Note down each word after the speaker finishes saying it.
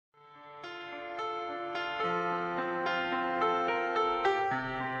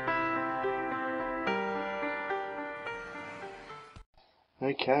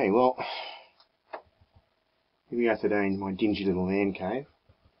Okay, well, here we are today in my dingy little man cave.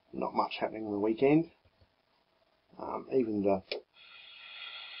 Not much happening on the weekend. Even the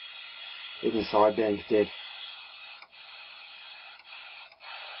sideband's dead.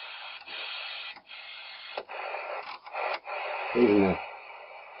 Even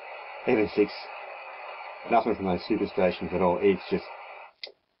 6, nothing from those superstations at all. It's just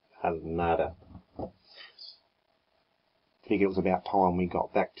nada. I think it was about time we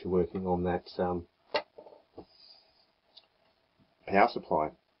got back to working on that power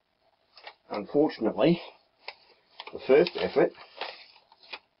supply. Unfortunately, the first effort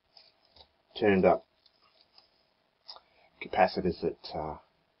turned up capacitors at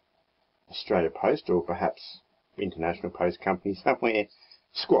Australia Post, or perhaps International Post Company somewhere,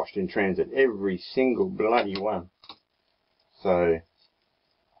 squashed in transit, every single bloody one. So,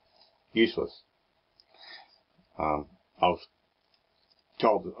 useless. I was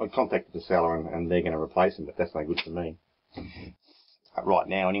told, I contacted the seller and they're going to replace them, but that's no good for me. Right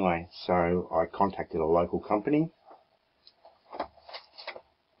now anyway, so I contacted a local company,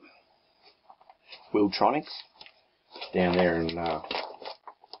 Wiltronics, down there in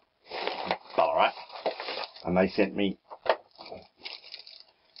Ballarat, and they sent me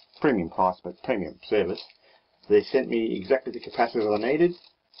premium price but premium service. They sent me exactly the capacitor I needed.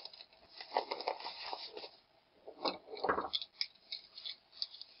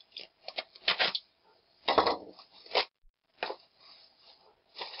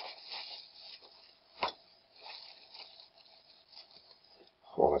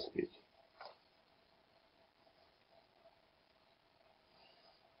 Oh, that's big.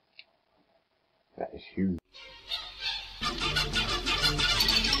 That is huge.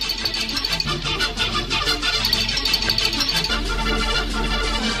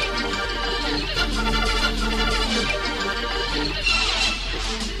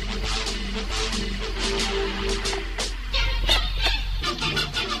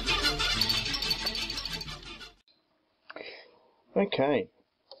 Okay,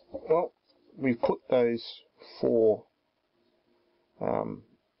 well, we've put those 4 1000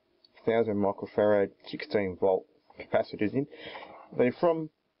 microfarad 16 volt capacitors in. They're from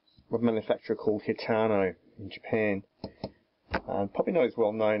a manufacturer called Hitano in Japan. Probably not as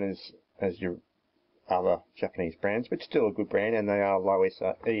well known as your other Japanese brands, but still a good brand, and they are low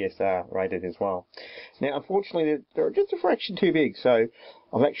ESR rated as well. Now, unfortunately, they're just a fraction too big, so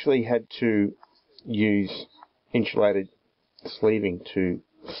I've actually had to use insulated sleeving to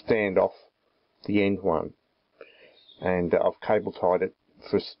stand off the end one, and I've cable tied it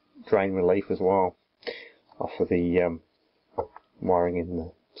for drain relief as well off of the wiring in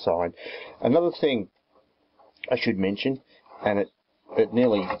the side. Another thing I should mention, and it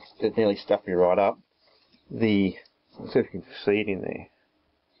nearly stuffed me right up, let's see if you can see it in there,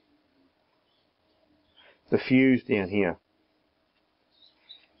 the fuse down here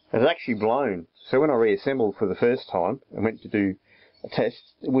has actually blown. So when I reassembled for the first time and went to do a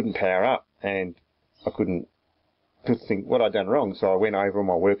test, it wouldn't power up, and I couldn't think what I'd done wrong. So I went over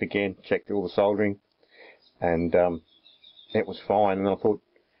my work again, checked all the soldering, and it was fine. And I thought,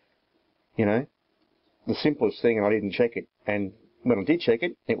 you know, the simplest thing, and I didn't check it. And when I did check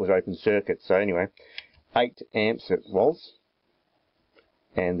it, it was open circuit. So anyway, 8 amps it was,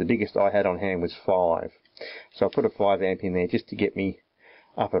 and the biggest I had on hand was 5. So I put a 5 amp in there just to get me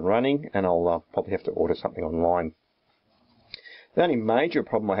up and running, and I'll probably have to order something online. The only major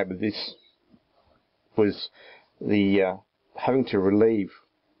problem I had with this was the having to relieve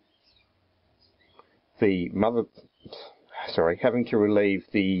the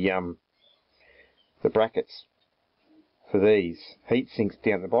the brackets for these heat sinks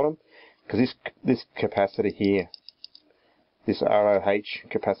down the bottom, because this capacitor here, this ROH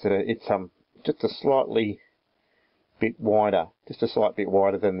capacitor, it's just a slightly bit wider, just a slight bit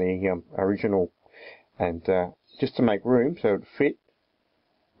wider than the original, and just to make room so it would fit,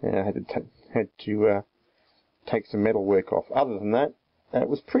 I had to take some metal work off. Other than that, it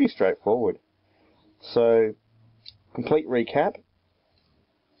was pretty straightforward. So, complete recap: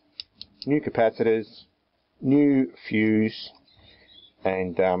 new capacitors, new fuse,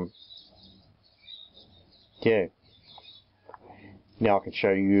 and yeah. Now I can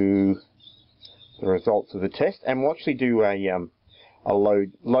show you the results of the test, and we'll actually do a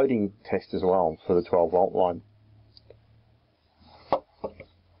loading test as well for the 12 volt line.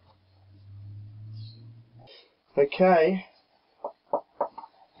 Okay,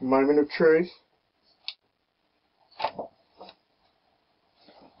 moment of truth.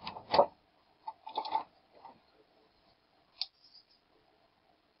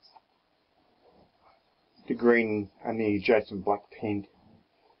 The green and the adjacent black pen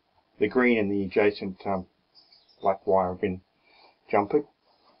the green and the adjacent black wire have been jumpered,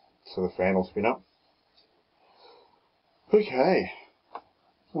 so the fan will spin up. Okay,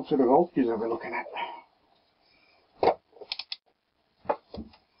 what sort of voltages are we looking at?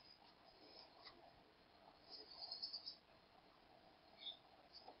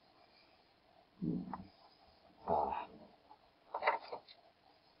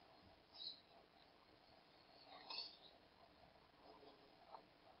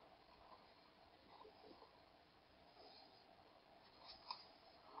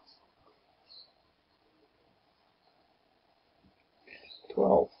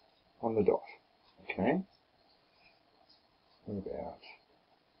 $12 on the dot. Okay. What about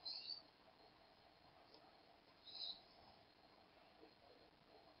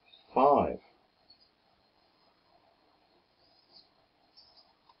 5?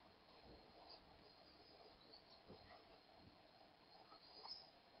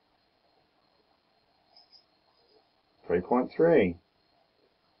 $3.3.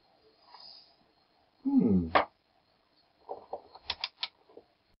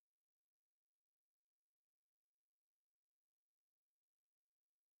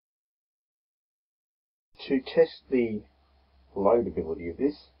 To test the loadability of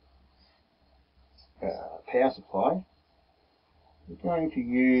this power supply, we're going to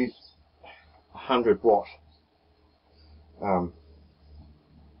use a 100-watt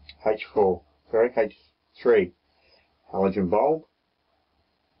H3 halogen bulb,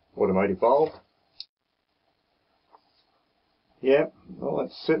 automotive bulb. Yeah, well,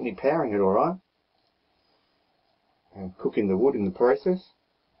 it's certainly powering it alright, and cooking the wood in the process.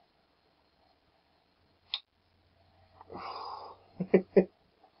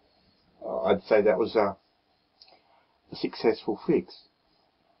 I'd say that was a successful fix.